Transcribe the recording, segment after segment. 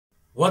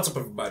What's up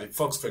everybody,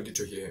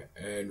 Foxfredito here,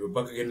 and we're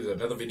back again with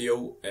another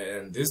video.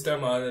 And this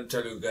time I want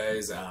to tell you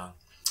guys,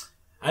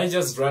 I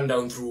just ran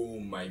down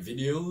through my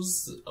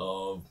videos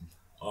of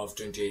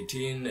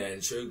 2018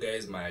 and show you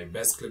guys my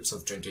best clips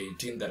of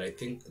 2018 that I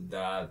think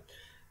that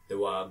they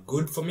were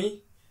good for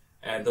me.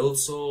 And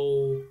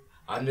also,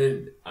 and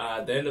then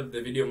at the end of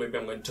the video, maybe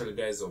I'm going to tell you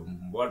guys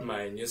what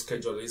my new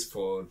schedule is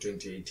for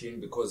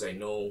 2018, because I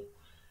know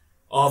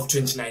of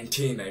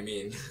 2019, I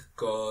mean,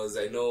 because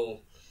I know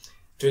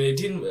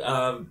 2018,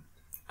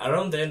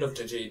 around the end of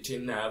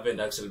 2018, I haven't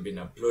actually been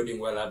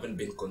uploading well. I haven't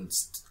been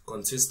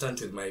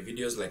consistent with my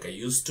videos like I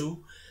used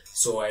to.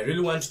 So I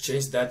really want to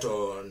change that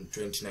on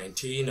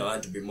 2019. I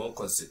want to be more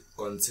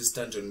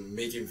consistent in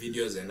making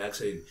videos and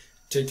actually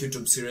take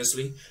YouTube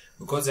seriously,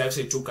 because I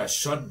actually took a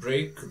short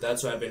break.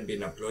 That's why I haven't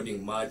been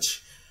uploading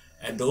much.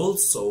 And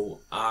also,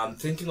 I'm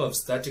thinking of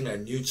starting a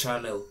new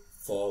channel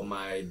for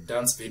my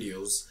dance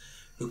videos,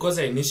 because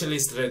I initially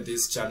started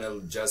this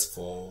channel just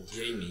for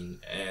gaming,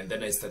 and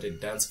then I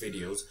started dance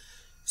videos.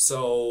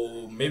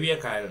 So maybe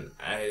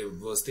I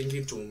was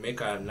thinking to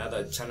make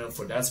another channel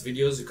for dance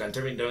videos. You can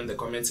tell me down in the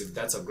comments if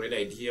that's a great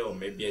idea, or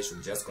maybe I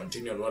should just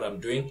continue on what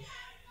I'm doing.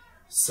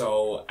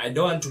 So I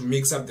don't want to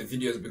mix up the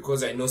videos,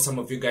 because I know some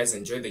of you guys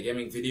enjoy the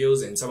gaming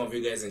videos and some of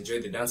you guys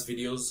enjoy the dance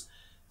videos.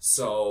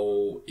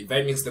 So if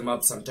I mix them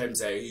up,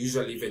 sometimes I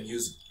usually even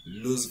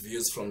lose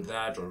views from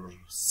that, or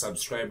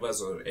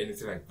subscribers, or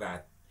anything like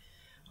that.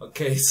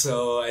 Okay,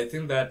 so I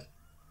think that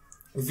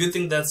if you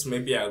think that's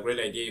maybe a great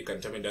idea, you can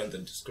tell me down in the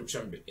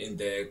description, in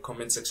the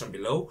comment section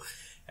below,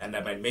 and I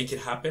might make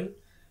it happen.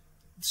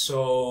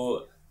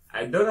 So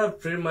I don't have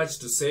pretty much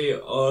to say,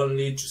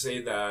 only to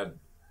say that,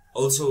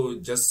 also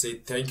just say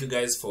thank you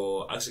guys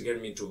for actually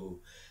getting me to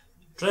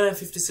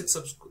 256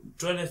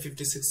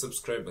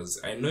 subscribers.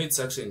 I know it's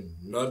actually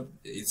not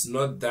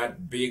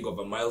that big of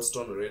a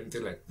milestone or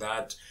anything like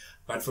that,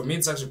 but for me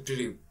it's actually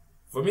pretty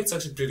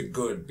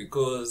good,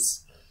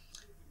 because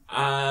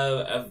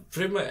I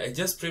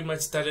just pretty much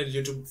started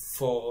YouTube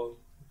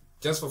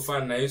just for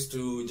fun. I used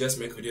to just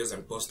make videos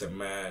and post them,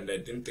 and I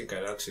didn't think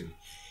I'd actually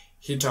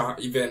hit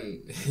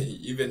even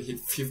hit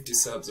 50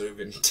 subs or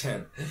even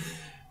 10.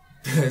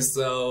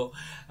 So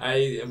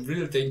I am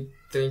really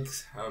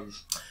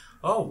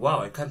oh wow,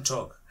 I can't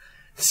talk.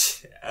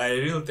 I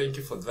really thank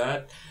you for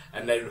that,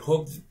 and I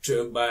hope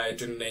by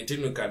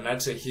 2019 we can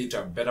actually hit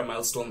a better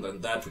milestone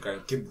than that. We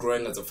can keep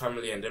growing as a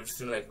family and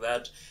everything like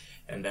that.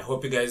 And I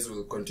hope you guys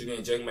will continue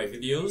enjoying my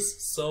videos.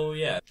 So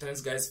yeah,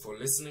 thanks guys for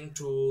listening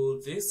to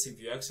this, if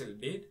you actually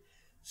did.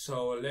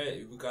 So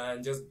we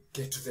can just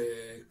get to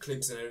the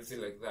clips and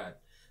everything like that.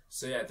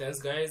 So yeah, thanks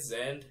guys,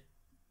 and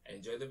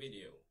enjoy the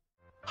video.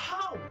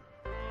 How?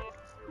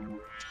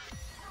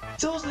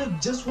 That was like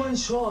just one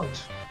shot.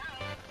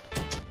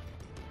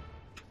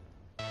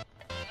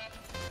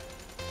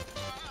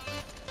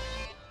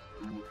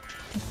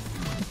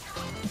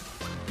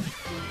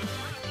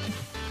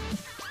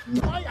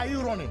 Why are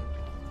you running?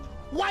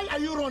 Why are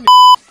you running?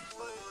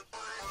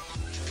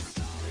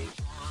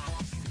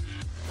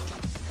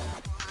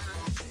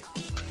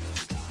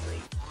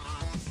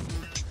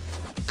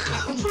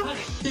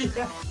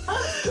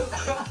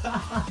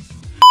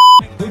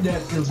 Who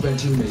that kills my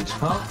teammate,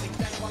 huh?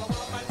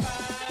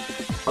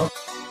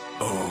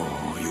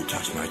 Oh, you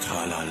touch my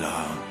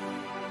tra-la-la.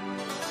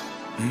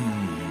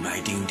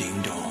 My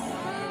ding-ding-dong.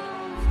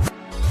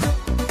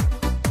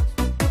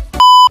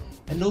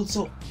 And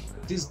also,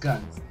 this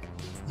gun,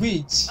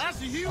 which I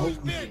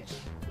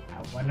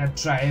wanna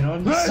try it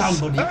on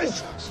somebody.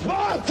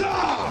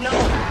 Sparta! No,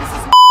 this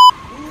is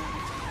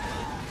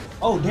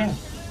oh damn!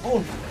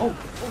 Oh!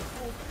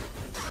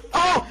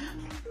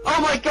 Oh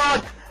my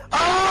god!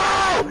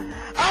 Oh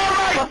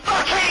my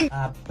fucking!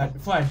 But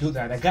before I do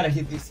that, I gotta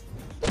hit this.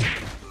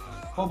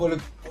 Oh, but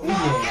look! Oh,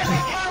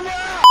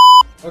 yeah.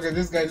 Okay,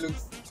 this guy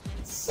looks.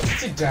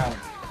 Sit down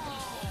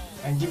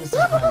and give me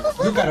some money.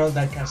 Look at all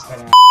that cash that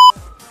I have.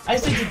 I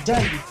said you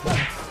die, you fuck.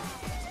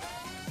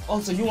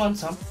 Also, you want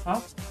some,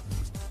 huh?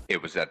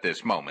 It was at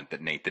this moment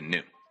that Nathan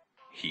knew.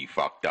 He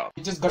fucked up.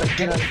 You just gotta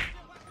get a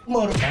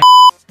motor.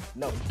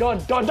 No,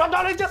 don't,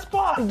 it just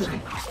spawned!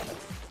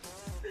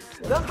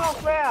 That's not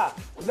fair!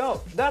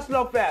 No, that's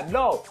not fair.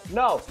 No,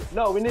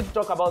 we need to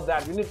talk about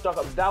that.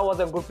 That was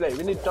a good play.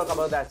 We need to talk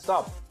about that.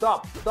 Stop.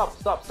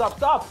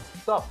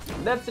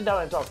 Let's sit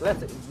down and talk.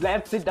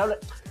 Let's sit down.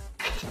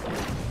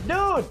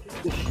 Dude!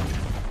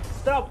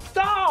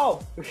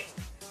 Stop!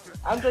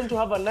 I'm trying to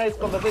have a nice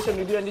conversation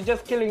with you and you're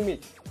just killing me.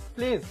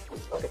 Please.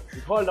 Okay,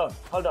 hold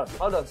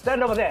on.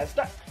 Stand over there.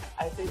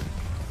 I say,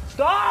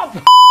 stop!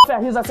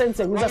 He's a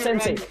sensei.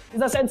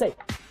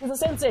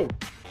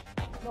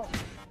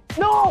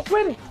 No,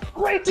 quit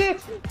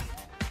it!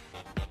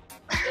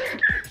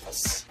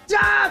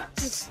 Stop!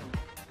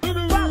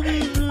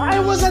 I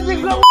was at the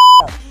glow.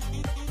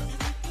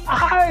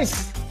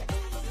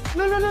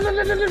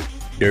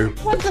 No.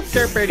 What the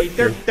fuck?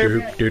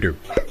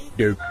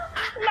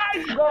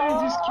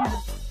 Let's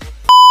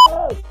go!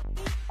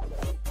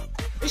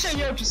 Wish I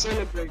here to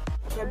celebrate.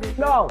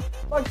 No,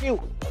 fuck you.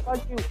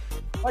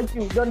 Fuck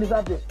you. You don't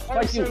deserve this.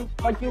 Fuck you.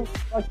 Fuck you.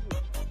 Fuck you.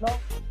 No.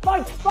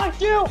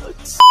 Fuck you.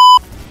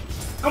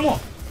 Come on.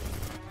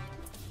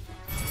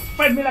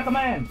 Fight me like a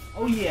man.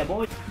 Oh yeah,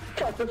 boy.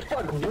 What the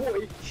fuck,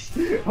 boy?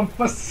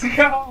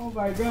 Oh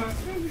my god.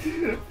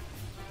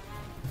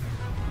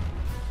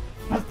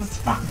 What the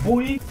fuck,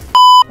 boy?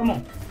 Come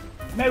on.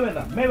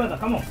 Mayweather,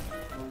 come on.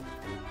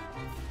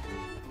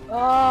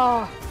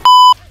 Ah.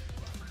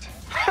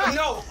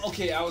 No!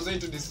 Okay, I was a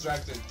little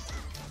distracted.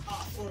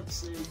 Oh, fuck's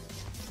sake.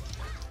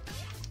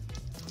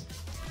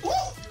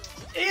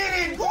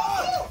 Eat it, boy!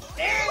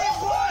 Eat it,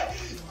 boy!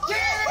 Get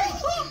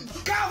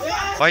it! Come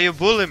on! Why you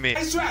bullying me?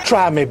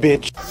 Try me,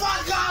 bitch.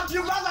 Fuck up,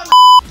 you mother.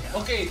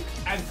 Okay,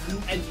 I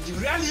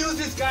really use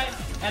this guy,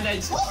 and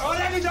I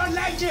already don't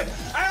like him.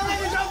 I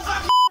already don't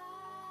fuck.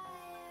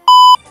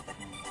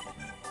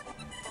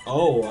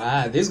 Oh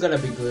wow, this is gonna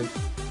be good.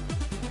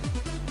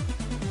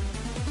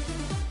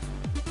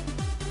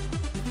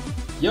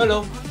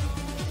 YOLO.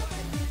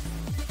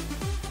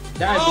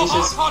 Die,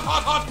 bitches.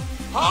 Hot.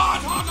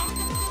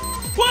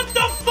 What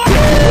the fuck?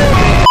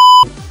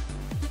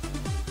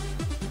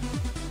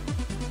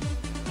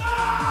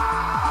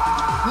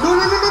 No.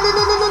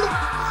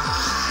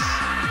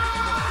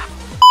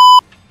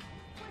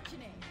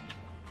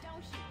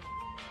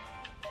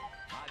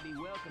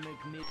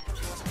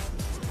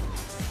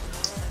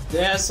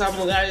 There are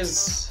some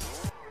guys.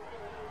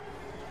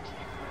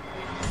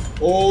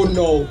 Oh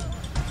no.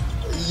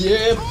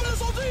 Yep.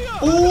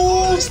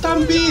 Oh,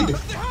 Stampede.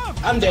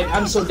 I'm dead.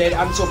 I'm so dead.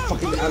 I'm so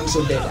fucking. I'm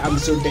so dead. I'm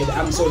so dead.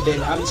 I'm so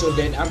dead. I'm so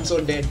dead. I'm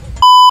so dead.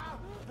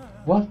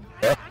 What?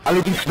 I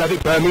live in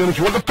Slavic Birmingham. If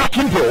you want the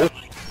fucking brawl,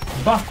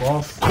 Back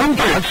off. come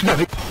down,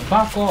 Slavic.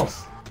 Back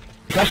off.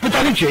 That's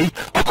Fatality.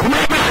 I'll come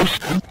out of my house.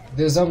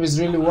 The zombies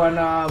really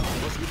wanna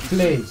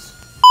play.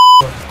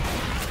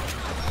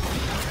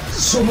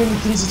 So many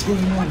things is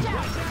going on.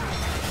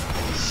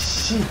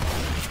 Shit.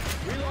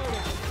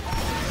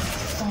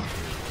 Fuck.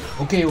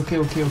 Okay.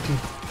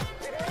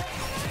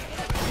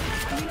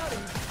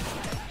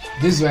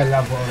 This is where I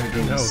love horror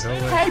games.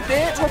 Hey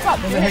bitch, what's up?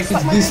 What the heck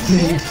is this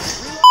thing?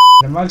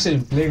 I'm actually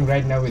playing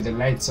right now with the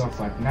lights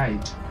off at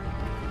night.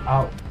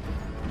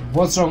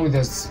 What's wrong with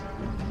this?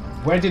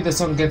 Where did the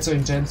song get so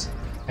intense?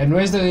 And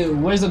where's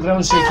the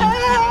ground shaking?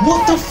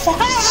 What the fuck?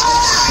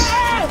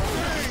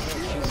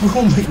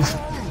 Oh my god.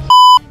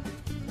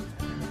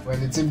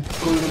 Well, it's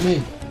cool to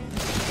me.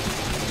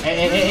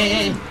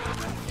 Hey.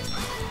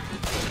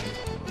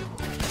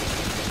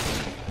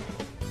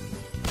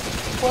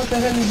 What the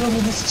hell is wrong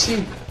with this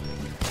chick?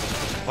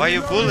 Why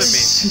you bullying me?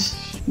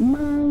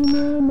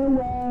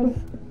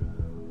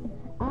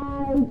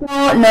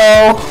 Oh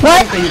no.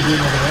 What are you doing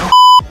over there?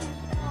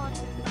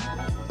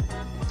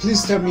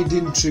 Please tell me you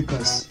didn't trick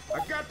us. I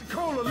got the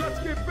cola. Let's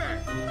get back.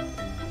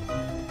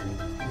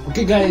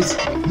 Okay, guys.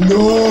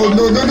 No.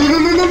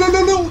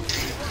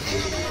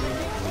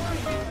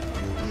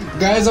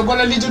 Guys, I'm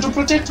gonna need you to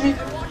protect me.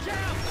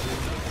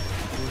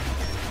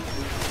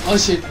 Oh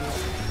shit.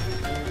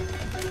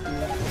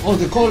 Oh,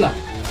 the cola.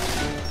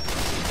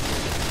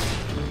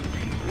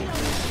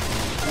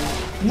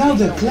 Now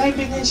they're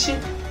climbing and shit.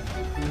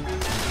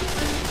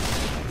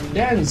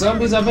 Damn,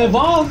 zombies have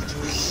evolved.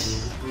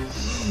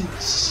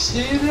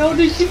 Shit, how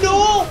did you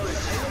know?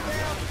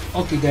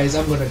 Okay, guys,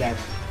 I'm gonna die.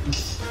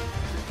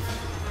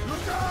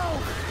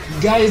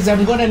 Guys,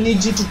 I'm gonna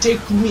need you to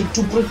take me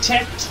to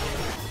protect.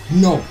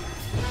 No.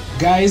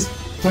 Guys,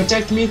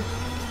 protect me.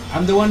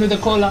 I'm the one with the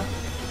cola.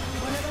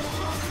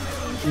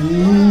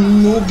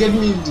 No, get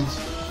me.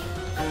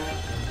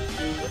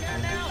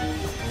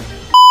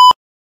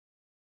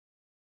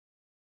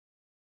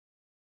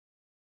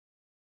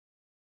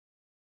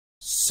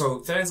 So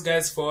thanks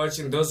guys for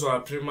watching. Those were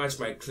pretty much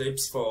my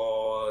clips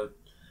for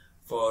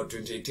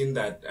 2018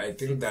 that I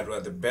think that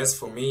were the best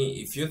for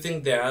me. If you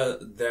think there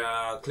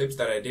are clips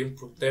that I didn't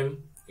put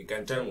them, you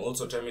can tell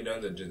me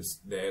down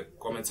the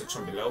comment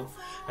section below.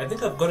 I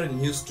think I've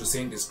gotten used to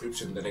saying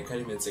description that I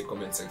can't even say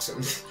comment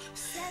section.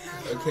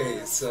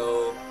 Okay,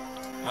 so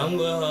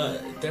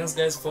thanks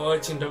guys for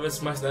watching. Don't forget to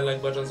smash that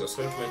like button,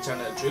 subscribe to my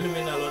channel. It really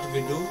means a lot if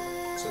you do.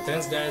 So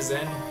thanks guys,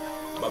 and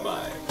bye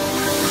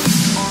bye.